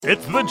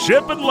It's the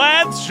Chip and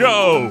Lance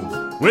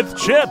Show with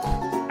Chip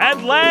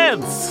and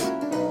Lance.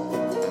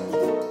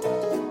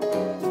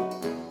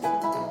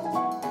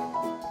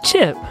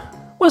 Chip,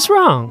 what's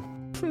wrong?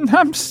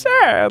 I'm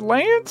sad,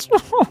 Lance.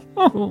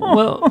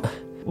 Well,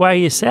 why are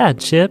you sad,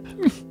 Chip?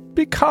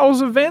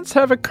 Because events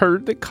have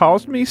occurred that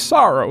caused me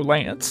sorrow,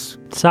 Lance.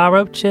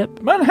 Sorrow,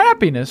 Chip?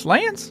 Unhappiness,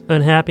 Lance.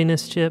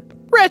 Unhappiness, Chip?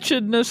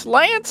 Wretchedness,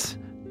 Lance.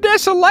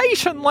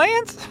 Desolation,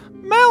 Lance.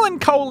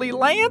 Melancholy,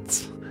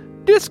 Lance.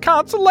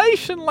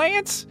 Disconsolation,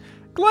 Lance.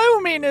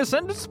 Gloominess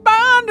and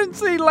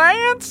despondency,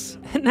 Lance.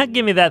 Now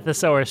give me that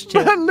thesaurus,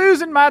 Chip. But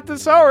losing my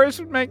thesaurus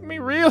would make me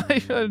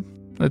really,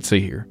 let's see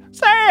here,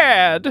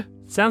 sad.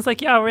 Sounds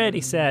like you're already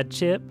sad,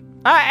 Chip.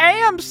 I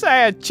am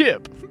Sad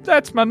Chip.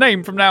 That's my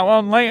name from now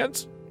on,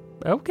 Lance.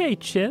 Okay,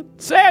 Chip.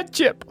 Sad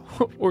Chip.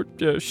 Or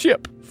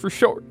Ship for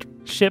short.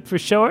 Ship for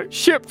short?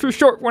 Ship for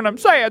short when I'm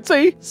sad,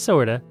 see?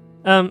 Sorta.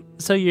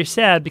 So you're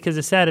sad because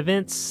of sad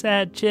events,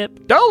 sad,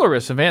 Chip?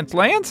 Dolorous events,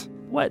 Lance.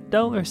 What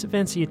dolorous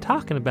events are you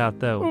talking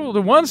about, though? Oh,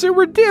 the ones that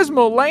were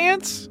dismal,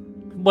 Lance.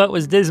 What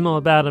was dismal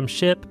about them,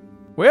 Chip?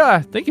 Well, I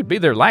think it'd be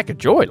their lack of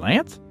joy,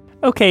 Lance.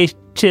 Okay,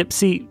 Chip,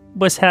 see,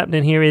 what's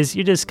happening here is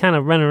you're just kind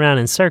of running around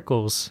in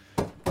circles.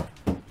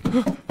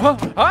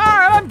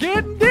 I'm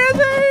getting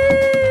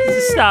dizzy!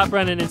 Stop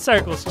running in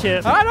circles,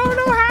 Chip. I don't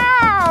know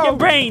how! Your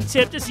brain,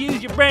 Chip, just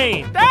use your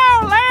brain. No,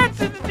 Lance,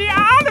 it's the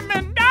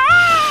ottoman! No!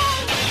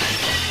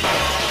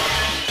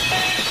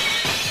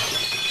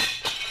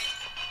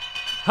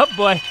 Oh,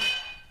 boy.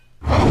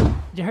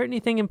 Did you hurt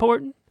anything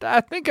important? I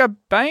think I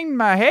banged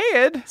my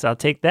head. So I'll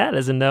take that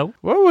as a no.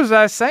 What was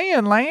I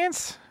saying,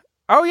 Lance?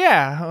 Oh,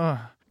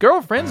 yeah.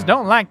 Girlfriends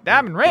don't like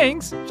diamond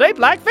rings shaped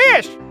like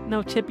fish.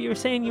 No, Chip, you were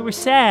saying you were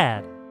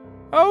sad.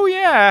 Oh,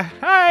 yeah.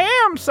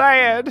 I am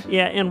sad.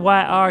 Yeah, and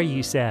why are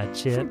you sad,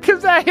 Chip?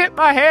 Because I hit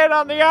my head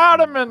on the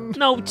ottoman.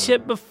 No,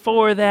 Chip,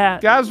 before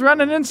that. Guys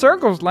running in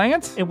circles,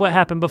 Lance. And what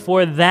happened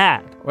before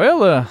that?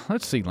 Well,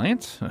 let's see,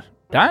 Lance.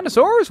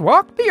 Dinosaurs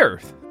walked the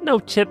earth. No,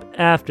 Chip,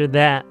 after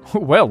that.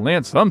 Well,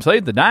 Lance, some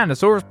say the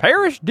dinosaurs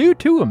perished due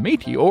to a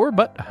meteor,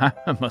 but I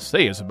must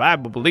say, as a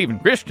Bible-believing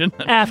Christian...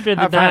 After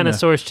the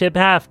dinosaurs, Chip,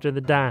 after the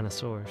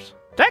dinosaurs.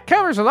 That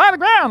covers a lot of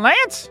ground,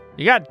 Lance.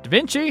 You got Da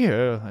Vinci,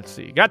 let's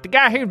see, you got the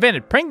guy who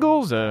invented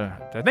Pringles,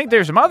 I think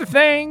there's some other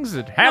things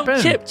that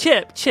happened. No,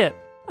 Chip.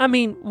 I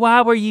mean,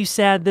 why were you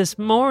sad this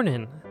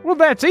morning? Well,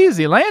 that's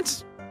easy,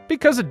 Lance.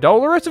 Because of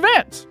dolorous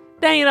events.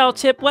 Dang it all,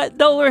 Chip, what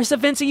dolorous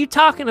events are you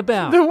talking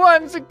about? The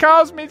ones that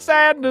cause me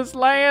sadness,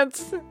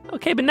 Lance.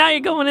 Okay, but now you're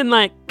going in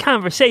like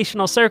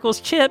conversational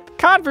circles, Chip.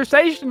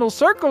 Conversational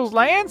circles,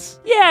 Lance?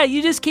 Yeah,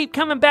 you just keep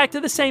coming back to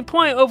the same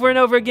point over and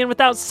over again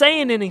without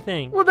saying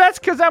anything. Well, that's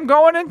because I'm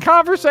going in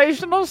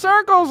conversational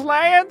circles,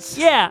 Lance.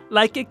 Yeah,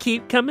 like you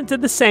keep coming to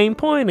the same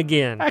point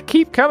again. I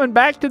keep coming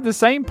back to the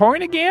same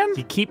point again?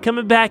 You keep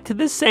coming back to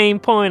the same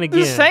point again.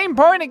 The same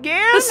point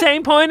again? The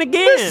same point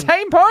again. The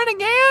same point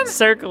again?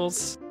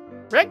 Circles.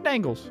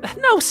 Rectangles.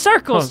 No,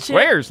 circles, Chip.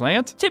 Squares,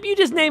 Lance. Chip, you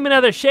just naming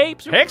other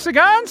shapes.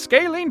 Hexagons,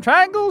 scalene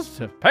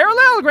triangles,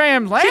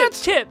 parallelograms,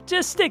 Lance. Chip,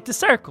 just stick to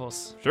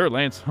circles. Sure,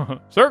 Lance.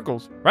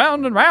 Circles.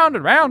 Round and round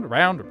and round and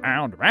round and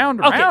round and round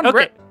and round.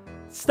 Okay.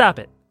 Stop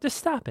it. Just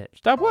stop it.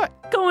 Stop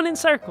what? Going in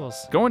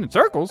circles. Going in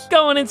circles?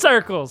 Going in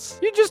circles.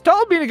 You just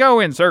told me to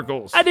go in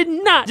circles. I did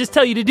not just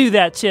tell you to do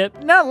that,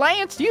 Chip. Now,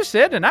 Lance, you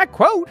said, and I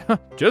quote,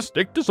 just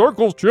stick to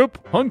circles, Chip,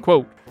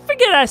 unquote.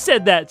 Forget I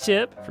said that,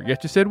 Chip.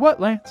 Forget you said what,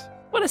 Lance?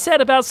 What I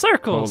said about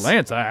circles. Oh,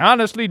 Lance, I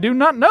honestly do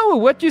not know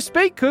what you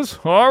speak, because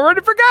I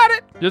already forgot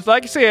it, just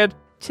like you said.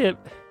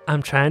 Chip,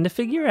 I'm trying to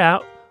figure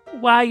out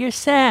why you're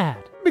sad.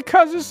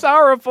 Because of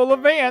sorrowful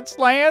events,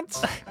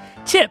 Lance.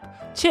 Chip,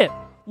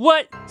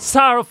 what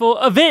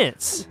sorrowful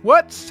events?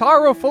 What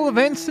sorrowful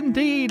events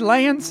indeed,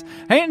 Lance.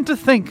 And to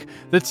think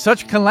that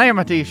such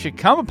calamity should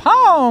come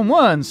upon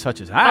one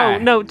such as I. Oh,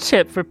 no,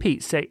 Chip, for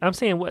Pete's sake. I'm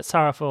saying what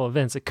sorrowful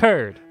events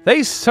occurred.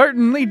 They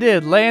certainly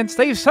did, Lance.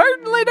 They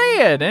certainly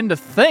did. And to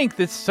think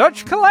that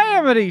such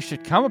calamity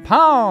should come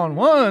upon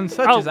one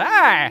such as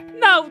I.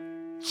 No,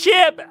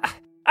 Chip.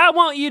 I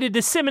want you to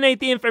disseminate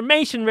the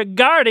information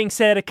regarding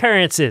said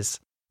occurrences.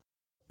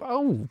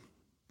 Oh,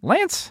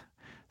 Lance.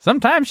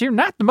 Sometimes you're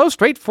not the most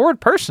straightforward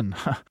person.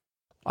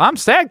 I'm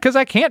sad because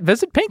I can't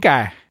visit Pink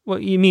Eye.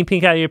 What, you mean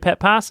Pink Eye, your pet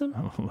possum?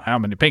 Oh, how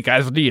many pink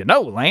eyes do you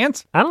know,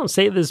 Lance? I don't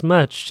say this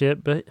much,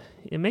 Chip, but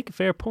you make a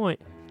fair point.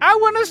 I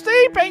want to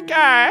see Pink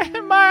Eye.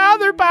 My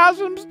other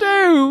possums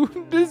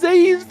do.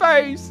 Disease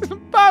Face,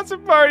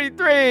 Possum Party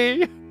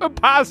 3,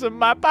 Possum,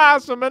 my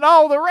possum, and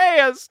all the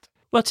rest.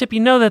 Well, Chip, you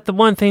know that the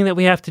one thing that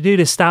we have to do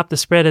to stop the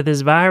spread of this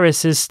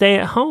virus is stay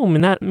at home,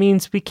 and that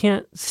means we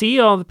can't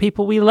see all the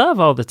people we love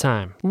all the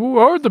time.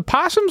 Or the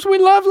possums we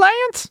love,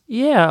 Lance?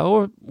 Yeah,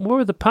 or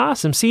the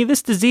possum. See,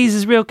 this disease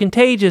is real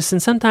contagious,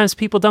 and sometimes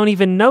people don't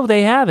even know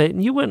they have it,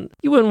 and you wouldn't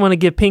want to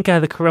give Pink Eye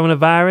the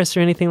coronavirus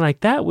or anything like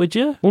that, would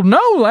you? Well, no,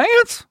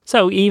 Lance.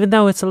 So even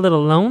though it's a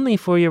little lonely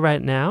for you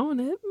right now, and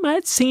it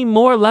might seem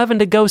more loving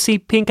to go see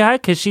Pink Eye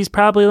because she's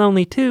probably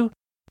lonely too,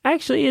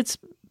 actually, it's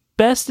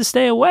best to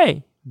stay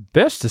away.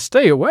 Best to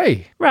stay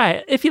away.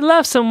 Right. If you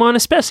love someone,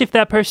 especially if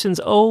that person's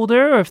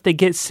older or if they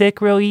get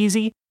sick real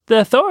easy, the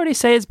authorities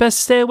say it's best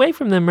to stay away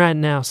from them right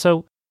now.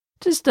 So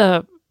just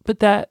put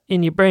that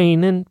in your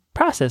brain and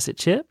process it,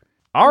 Chip.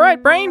 All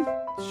right, Brain.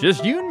 It's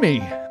just you and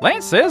me.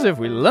 Lance says if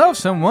we love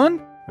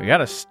someone, we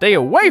gotta stay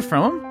away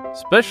from them,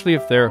 especially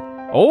if they're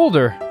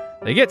older.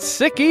 They get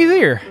sick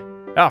easier.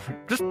 Oh,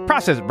 just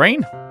process it,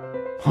 Brain.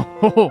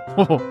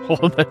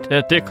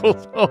 That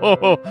tickles.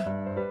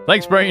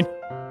 Thanks, Brain.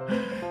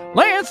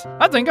 Lance,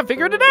 I think I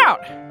figured it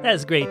out.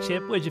 That's great,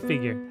 Chip. What'd you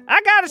figure?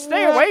 I gotta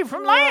stay away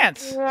from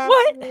Lance.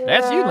 What?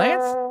 That's you,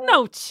 Lance.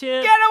 No,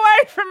 Chip. Get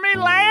away from me,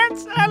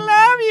 Lance. I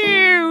love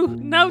you.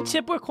 No,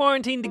 Chip, we're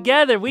quarantined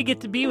together. We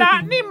get to be with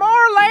Not you.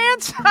 anymore,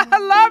 Lance. I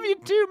love you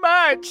too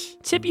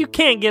much. Chip, you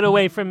can't get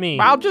away from me.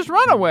 I'll just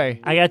run away.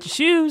 I got your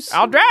shoes.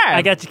 I'll drive.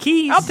 I got your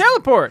keys. I'll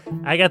teleport.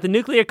 I got the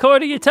nuclear core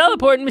to your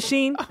teleporting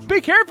machine. Be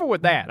careful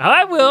with that.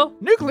 I will.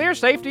 Nuclear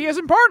safety is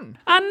important.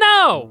 I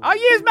know. I'll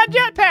use my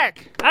jetpack.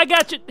 I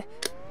got you.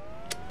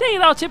 Dang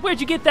it all, Chip. Where'd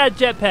you get that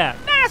jetpack?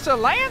 NASA,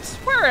 Lance.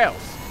 Where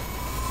else?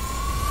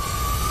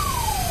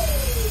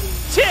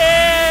 Chip!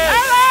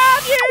 I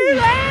love you,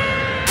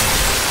 Lance.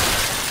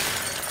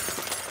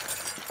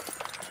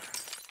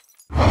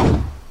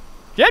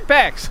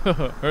 Jetpacks.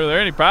 Are there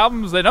any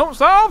problems they don't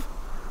solve?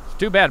 It's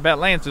too bad about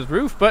Lance's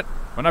roof, but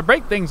when I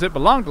break things that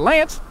belong to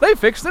Lance, they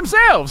fix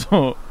themselves.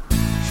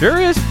 Sure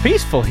is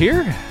peaceful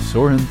here,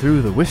 soaring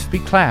through the wispy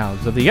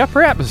clouds of the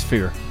upper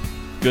atmosphere.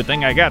 Good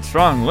thing I got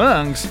strong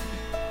lungs.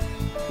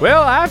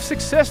 Well, I've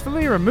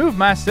successfully removed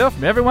myself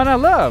from everyone I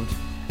loved,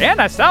 and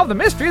I solved the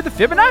mystery of the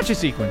Fibonacci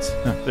sequence.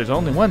 There's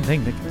only one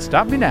thing that can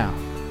stop me now.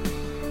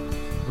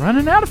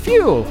 Running out of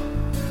fuel.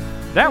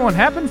 That won't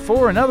happen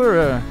for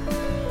another,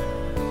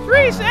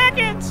 3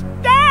 seconds!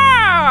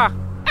 Ah!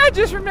 I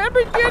just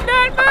remembered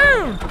Goodnight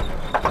Moon!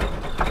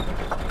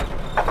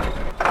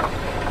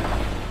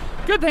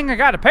 Good thing I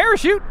got a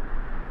parachute.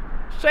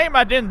 Shame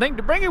I didn't think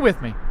to bring it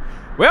with me.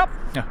 Well,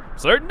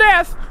 certain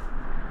death.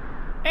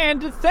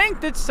 And to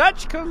think that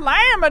such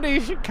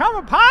calamity should come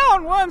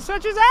upon one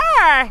such as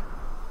I.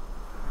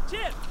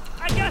 Chip!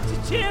 I got you,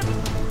 Chip!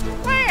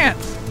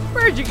 Lance,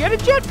 where'd you get a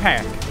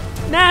jetpack?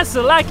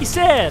 NASA, like you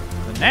said.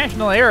 The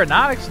National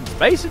Aeronautics and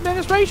Space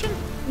Administration?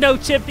 No,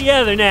 Chip, the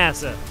other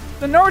NASA.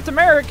 The North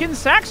American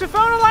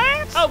Saxophone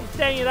Alliance? Oh,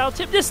 dang it all,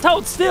 Chip. Just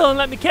hold still and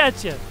let me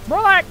catch you.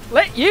 More like,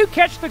 let you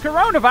catch the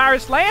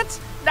coronavirus, Lance.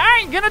 I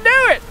ain't gonna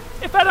do it.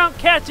 If I don't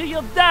catch you,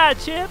 you'll die,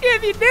 Chip.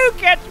 If you do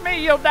catch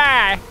me, you'll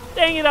die.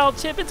 Dang it all,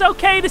 Chip. It's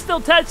okay to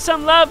still touch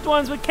some loved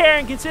ones with care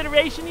and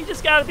consideration. You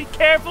just gotta be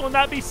careful and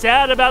not be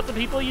sad about the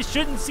people you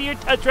shouldn't see or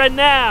touch right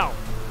now.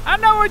 I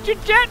know what your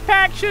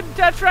jetpack shouldn't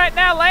touch right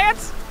now,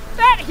 Lance.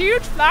 That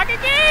huge flock of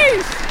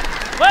geese.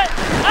 What?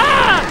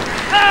 Ah!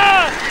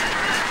 Ah!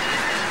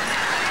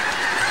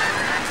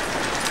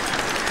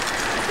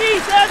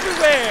 Geese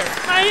everywhere!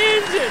 My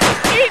engine!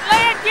 Eat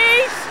land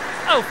geese!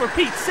 Oh, for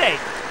Pete's sake,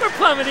 we're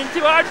plummeting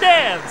to our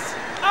deaths.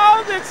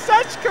 Oh, there's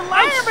such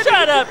calamity! Oh,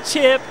 shut up,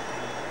 Chip!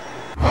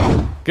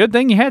 Good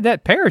thing you had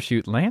that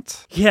parachute,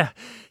 Lance. Yeah,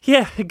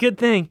 good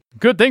thing.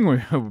 Good thing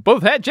we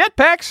both had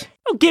jetpacks.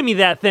 Oh, give me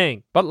that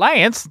thing. But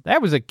Lance,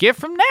 that was a gift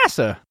from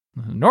NASA,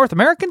 the North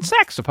American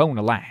Saxophone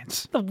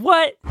Alliance. The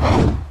what?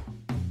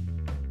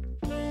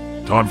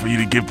 Time for you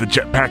to give the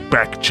jetpack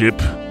back, Chip.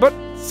 But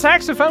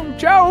Saxophone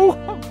Joe,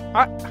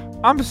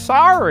 I'm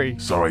sorry.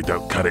 Sorry,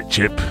 don't cut it,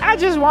 Chip. I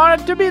just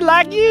wanted to be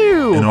like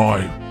you. And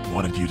I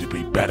wanted you to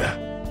be better.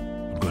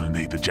 I'm gonna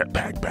need the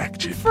jetpack back,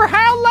 Chip. For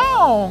how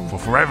long? For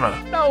forever.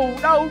 No,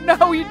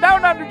 you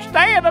don't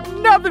understand.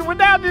 I'm nothing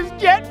without this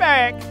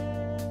jetpack.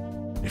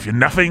 If you're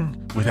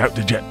nothing without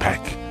the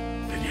jetpack,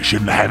 then you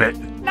shouldn't have it.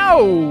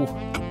 No.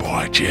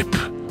 Goodbye, Chip.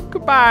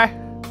 Goodbye,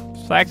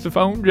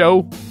 Saxophone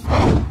Joe.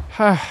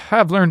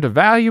 I've learned a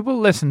valuable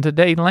lesson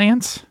today,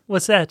 Lance.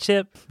 What's that,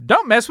 Chip?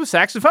 Don't mess with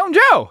Saxophone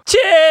Joe.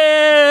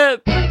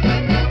 Chip!